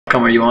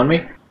Subcom, are you on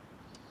me?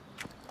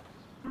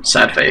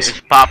 Sad face.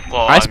 It's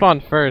popcorn. I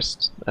spawned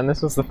first, and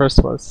this was the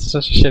first one. It's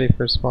such a shitty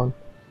first spawn.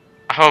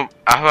 I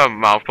have a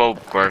mouthful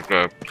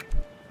burger.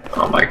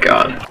 Oh my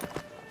god.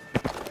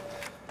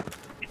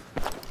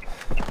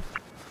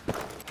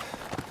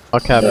 I'll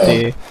cap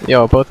D.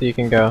 Yo, both of you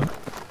can go.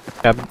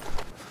 Cap.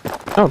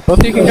 No, both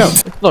of you can go.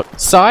 Look,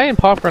 Sai and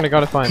Popcorn I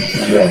gotta find.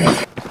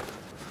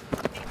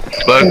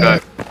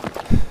 Burger.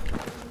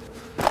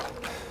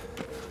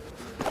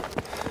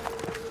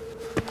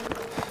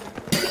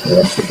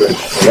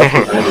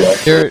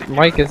 Your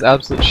mic is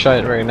absolute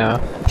shite right now.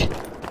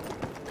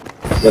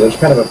 Yeah, there's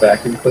kind of a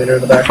vacuum cleaner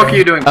in the background. What the fuck are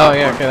you doing? Oh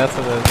yeah, okay, that's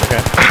what it is.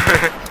 Okay.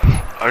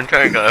 I'm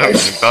trying to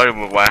got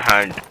him with one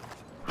hand.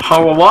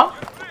 How what?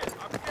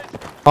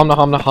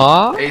 Homna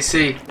ha.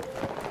 AC.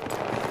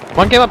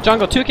 One came up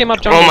jungle, two came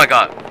up jungle. Oh my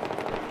god.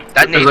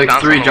 That There's nade like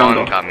bounced 3 on the jungle.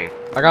 wall and got me.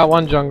 I got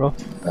one jungle.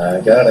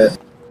 I got it.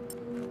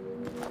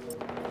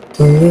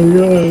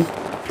 Oh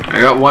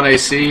I got 1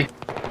 AC.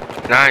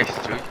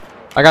 Nice, dude.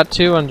 I got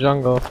 2 on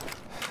jungle.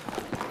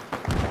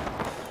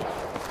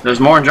 There's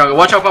more in jungle.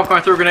 Watch out, Popcorn,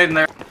 I threw a grenade in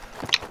there.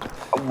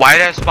 Why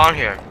did I spawn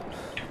here?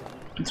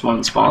 It's one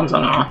that spawns,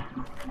 I don't know.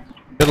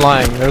 Good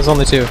lying, there was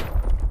only 2.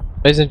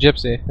 He's a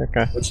gypsy,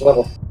 okay. Which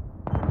level?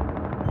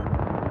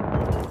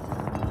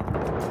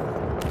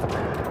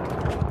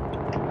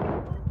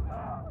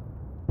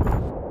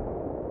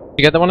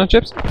 You get the one on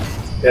chips?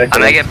 Yeah, I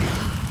make it.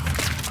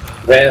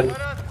 Van.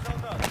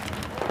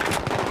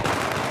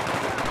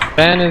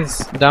 Van is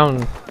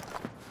down.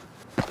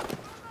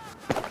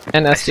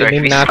 And SD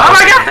Actually, natural. Oh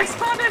my god, I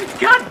spawned in!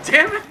 God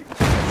damn it!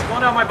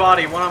 One on my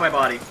body, one on my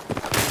body.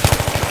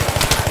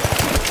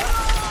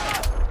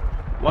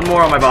 One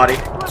more on my body.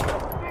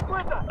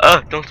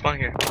 Don't spawn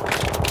here.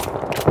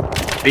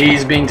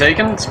 B's being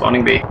taken,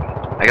 spawning B.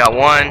 I got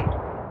one.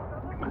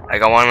 I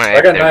got one.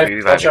 I got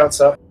knife. Watch out,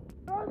 Sup.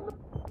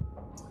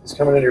 He's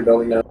coming into your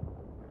building now.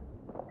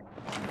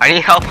 I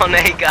need help on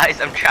A,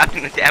 guys. I'm trapped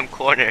in the damn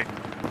corner.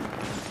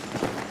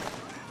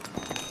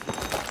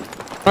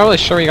 I'm not really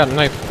sure you got a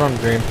knife from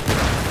Dream.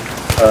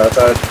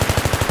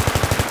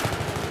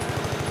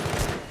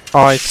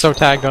 Oh, he's so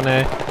tagged on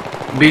A.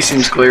 B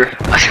seems clear.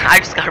 I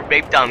just got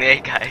raped on A,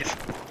 guys.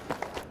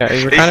 Yeah,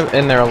 you were kind of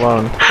in there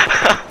alone.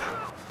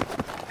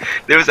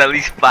 There was at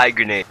least 5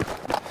 grenades.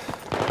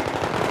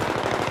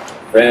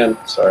 Van,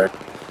 sorry.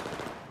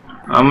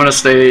 I'm gonna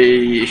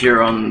stay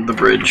here on the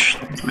bridge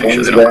to make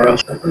sure they don't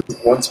cross.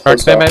 One's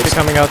Parks, they might be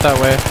coming out that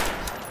way.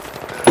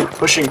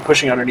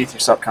 Pushing underneath your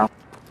subcom.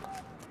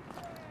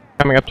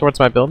 Coming up towards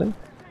my building.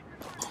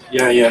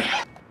 Yeah,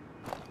 yeah.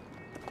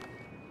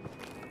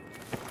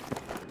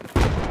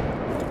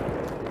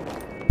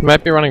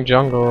 Might be running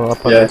jungle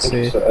up on Yeah, the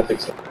sea. I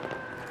think so.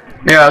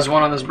 Yeah, there's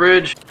one on this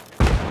bridge.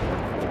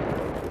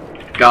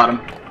 Got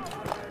him.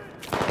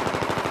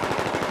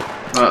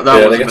 That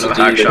Yeah, was they a bit got of a the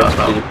hack D, shot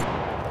though.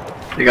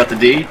 They got the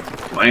D.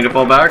 Do I need to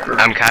fall back or?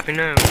 I'm capping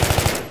now.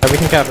 Yeah, we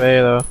can cap A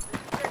though.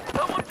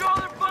 Someone draw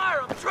their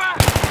fire! I'm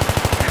trapped!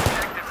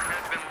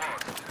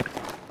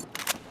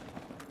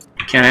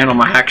 Can't handle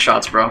my hack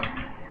shots, bro.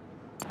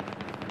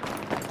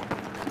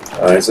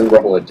 He's in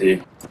rubble at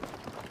D.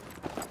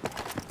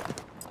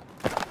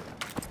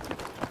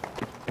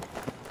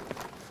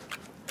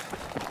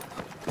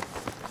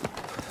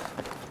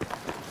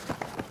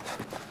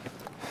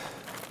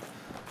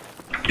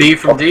 B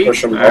from D? I'll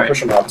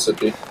push him opposite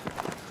D.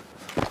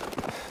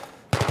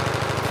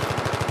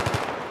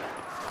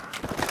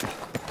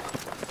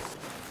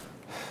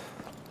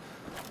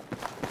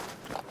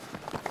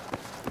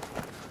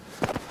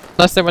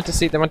 Unless they went to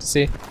C, they went to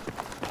C. Yep.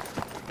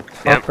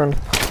 Popcorn.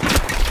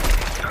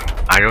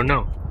 I don't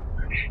know.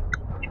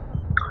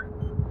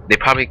 They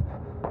probably.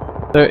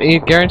 The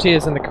guarantee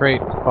is in the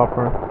crate,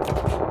 Popcorn.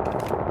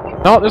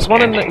 No, there's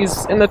one in the,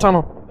 he's in the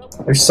tunnel.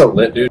 They're so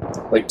lit, dude.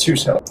 Like 2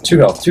 health. 2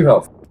 health. 2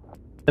 health.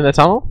 In the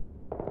tunnel?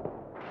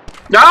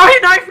 No, he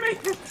knifed me!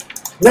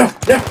 No!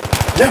 No!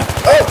 No!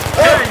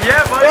 Oh!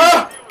 Yeah, buddy!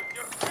 Ah!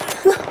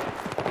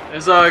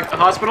 There's a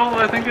hospital,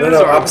 I think it is?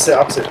 No, or-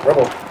 opposite.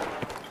 Rubble.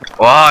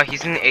 Wow,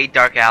 he's in a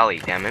dark alley.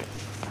 Damn it.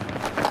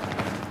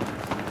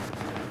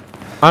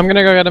 I'm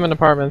gonna go get him in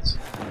apartments. Is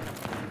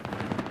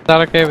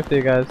that okay with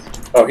you guys?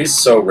 Oh, he's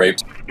so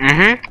raped.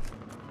 Mm-hmm.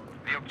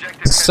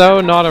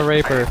 So not a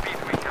raper.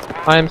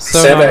 I am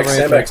so not a raper.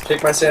 Sandbags.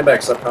 Take my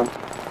sandbags, Subcom.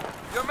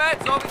 Your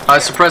meds over here! I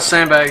suppress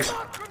sandbags.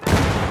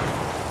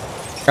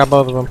 Got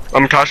both of them.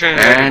 I'm tossing it.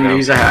 And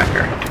he's a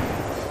hacker.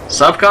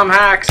 Subcom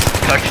hacks!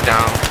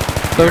 Touchdown.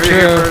 So Heard it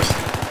here true.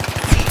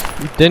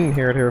 first. You didn't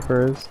hear it here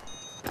first.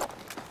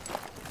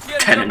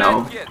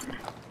 10-0.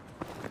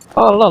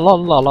 Oh la la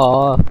la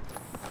la.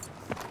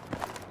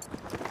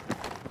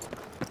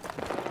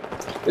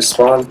 His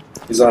spawn.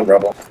 He's on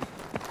rubble.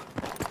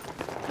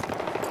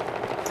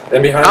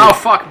 And behind Oh me.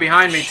 fuck,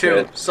 behind me too.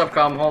 Shit.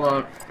 Subcom, hold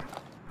on.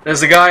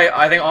 There's a guy,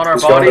 I think, on our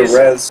He's going to bodies.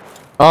 res.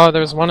 Oh,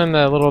 there's one in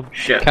the little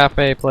Shit.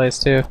 cafe place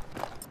too.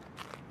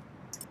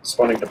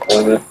 Spawning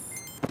deployment.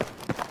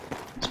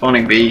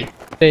 Spawning B.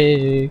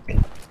 Fake.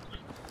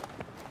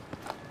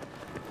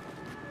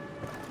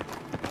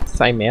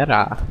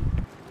 Chimera.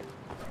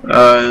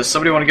 Does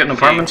somebody want to get in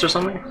apartments or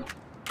something?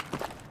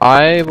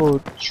 I will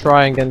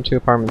try and get into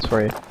apartments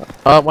for you.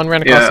 One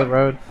ran across the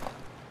road.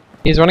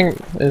 He's running.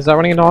 Is that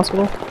running into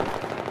hospital?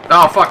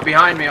 Oh fuck!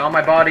 Behind me, on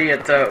my body.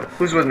 At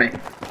who's with me?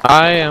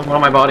 I am. One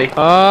on my body.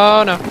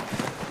 Oh no.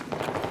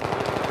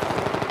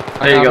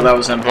 There you go. That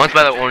was him. One's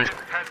by the orange.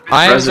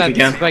 I am Res if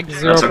you at can. like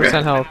That's 0%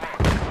 okay. health.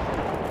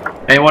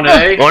 Anyone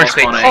at A? Orange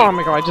Spawn plate. A. Oh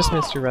my god! I just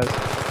missed your res.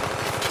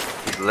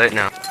 He's lit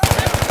now.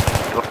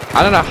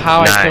 I don't know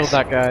how Nice. I killed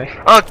that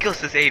guy. Oh, it kills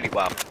this 80.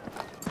 Wow.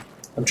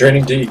 I'm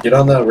draining D. Get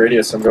on the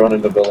radius. I'm going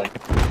into the building.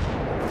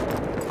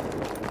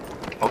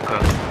 Okay.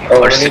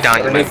 Oh, Or sit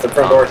down. underneath the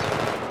front door.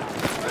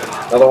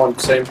 Another one,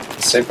 same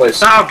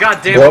place. Oh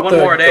god damn Blow it! up One the-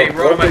 more at A.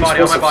 blow Roll up on my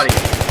the body. On my body.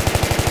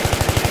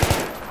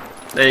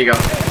 explosives. There you go.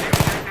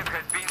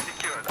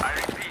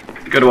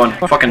 Good one.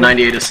 Fucking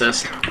 98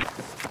 assist.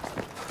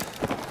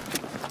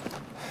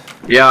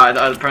 Yeah,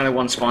 apparently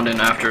one spawned in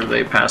after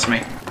they passed me.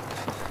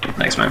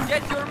 Thanks, man.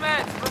 Get your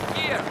meds from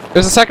here.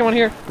 There's a second one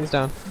here. He's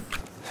down.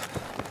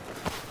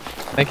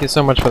 Thank you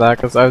so much for that,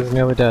 because I was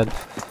nearly dead.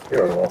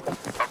 You're welcome.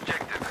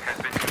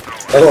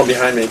 Another one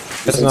behind me.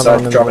 He's There's another one inside,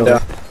 in the dropping middle.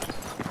 down.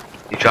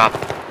 You drop.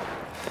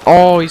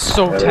 Oh, he's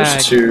so Yeah, there's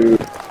tagged. two.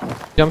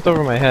 Jumped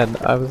over my head.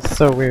 I was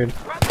so weird.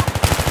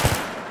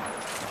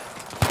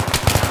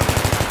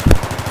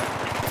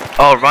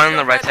 Oh, run on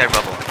the right side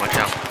rubble. Watch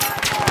out.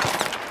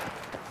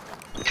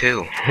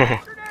 2.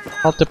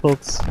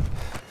 Multiples.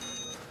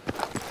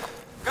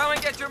 Come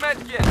and get your med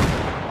kit.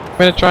 I'm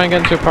gonna try and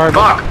get into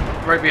apartment. Fuck!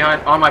 Right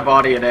behind, on my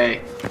body at A.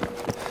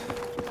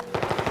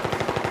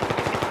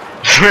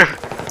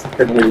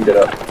 Couldn't even get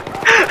up.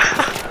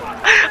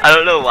 I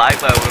don't know why,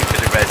 but I went for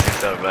the res and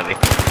started running.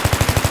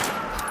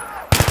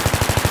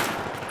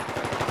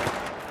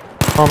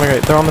 Oh my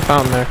god, they're on the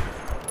fountain there.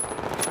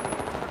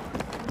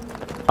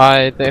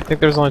 I think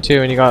there's only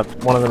 2 and you got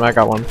one of them, I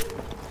got one.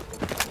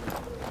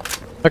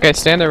 Okay,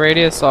 stay in the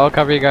radius, so I'll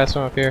cover you guys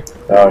from up here.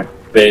 Oh,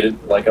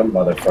 baited like a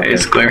motherfucker. A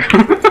is clear.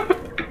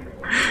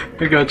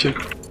 I got you.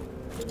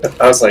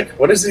 I was like,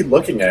 what is he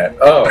looking at?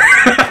 Oh.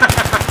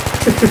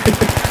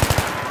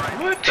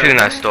 What 2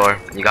 nice door.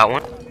 You got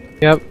one?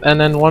 Yep, and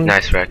then one.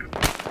 Nice, Reck.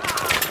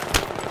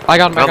 I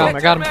got him, I got him, Rubble.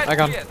 I got him, I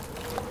got him.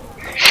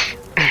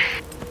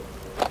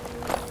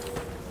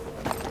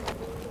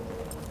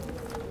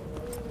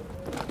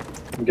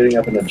 I'm getting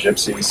up in the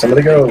gypsy.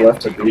 Somebody go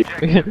left to B.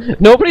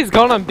 Nobody's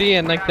gone on B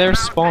and like their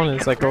spawn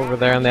is like over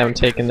there and they haven't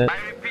taken it.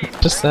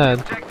 Just sad.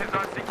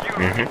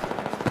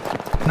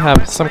 Mm-hmm. They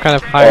have some kind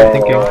of higher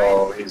thinking.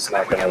 Oh, he's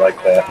not gonna like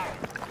that.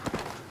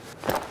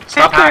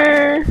 Stop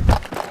hacking.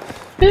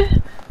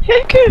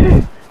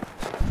 Hacker!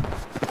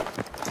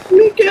 Oh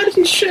my god,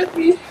 he shot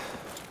me.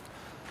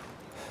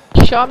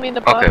 Shot me in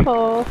the Okay.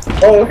 butthole.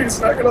 Oh,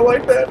 he's not gonna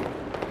like that.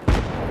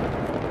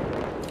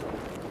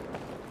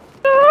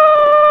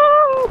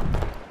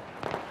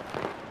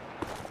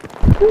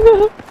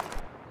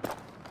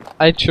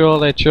 I troll.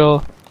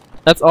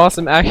 That's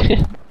awesome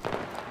action.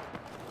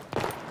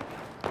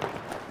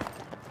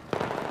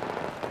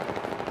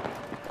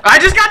 I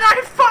just got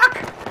knifed. Fuck!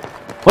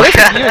 What if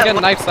you get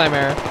a knife slam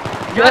error?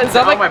 Yeah, is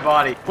that on like my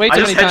body. way I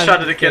too just many times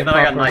headshotted a kid, in then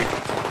I got popcorn?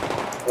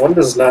 knifed. One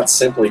does not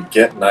simply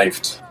get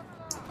knifed.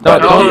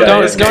 Don't no, even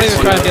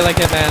try to be like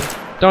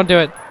Hitman. Don't do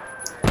it.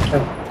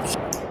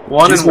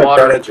 One Use in my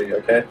water. strategy,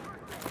 okay?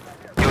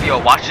 Yo,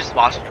 watch this.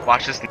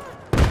 Watch this.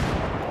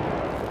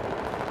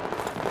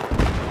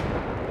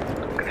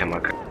 Okay,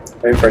 marker.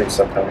 Wait for any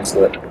subcounties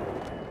lit.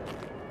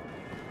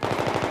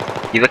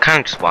 You kind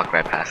of just walk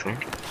right past him.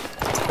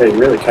 Hey, you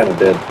really kind of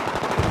did.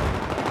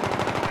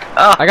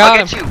 Oh, I got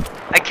I'll get you.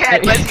 I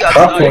can't. Let's go. I'm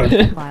Popcorn.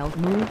 sorry. Wild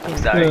move in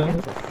Sorry.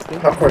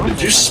 Popcorn,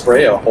 did you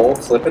spray a whole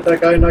clip at that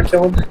guy and not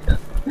kill him?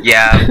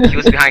 Yeah, he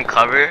was behind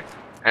cover,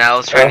 and I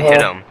was trying to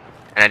hit him,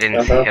 and I didn't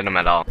Uh-huh. hit him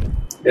at all.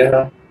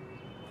 Yeah.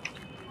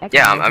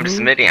 Yeah, I'm just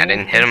admitting I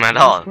didn't hit him at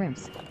all. I'm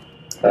just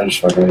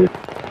fucking with you.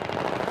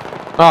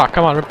 Oh,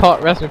 come on,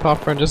 rest me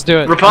popcorn, just do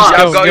it. Repot, Just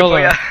I'm going YOLO.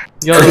 for ya.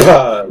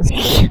 YOLO.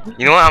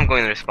 You know what? I'm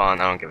going to respawn.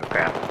 I don't give a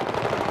crap.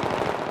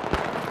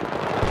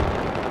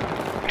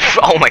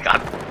 Oh my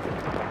god.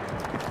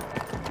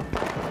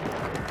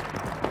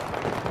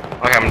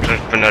 Okay, I'm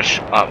just finish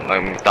up my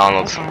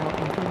McDonald's.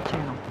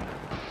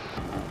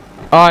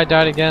 Oh, I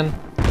died again.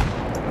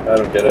 I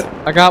don't get it.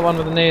 I got one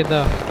with a nade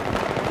though.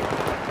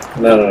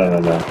 No.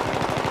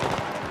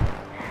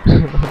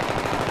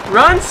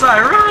 Run, Sai,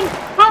 run!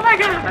 Oh my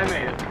god, I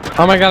made it.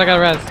 Oh my god, I got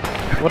a res.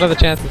 What are the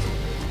chances?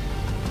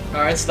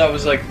 Alright, so that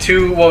was like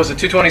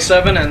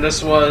 227, and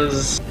this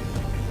was...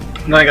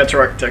 Then I got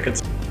direct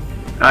tickets.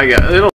 I got... It'll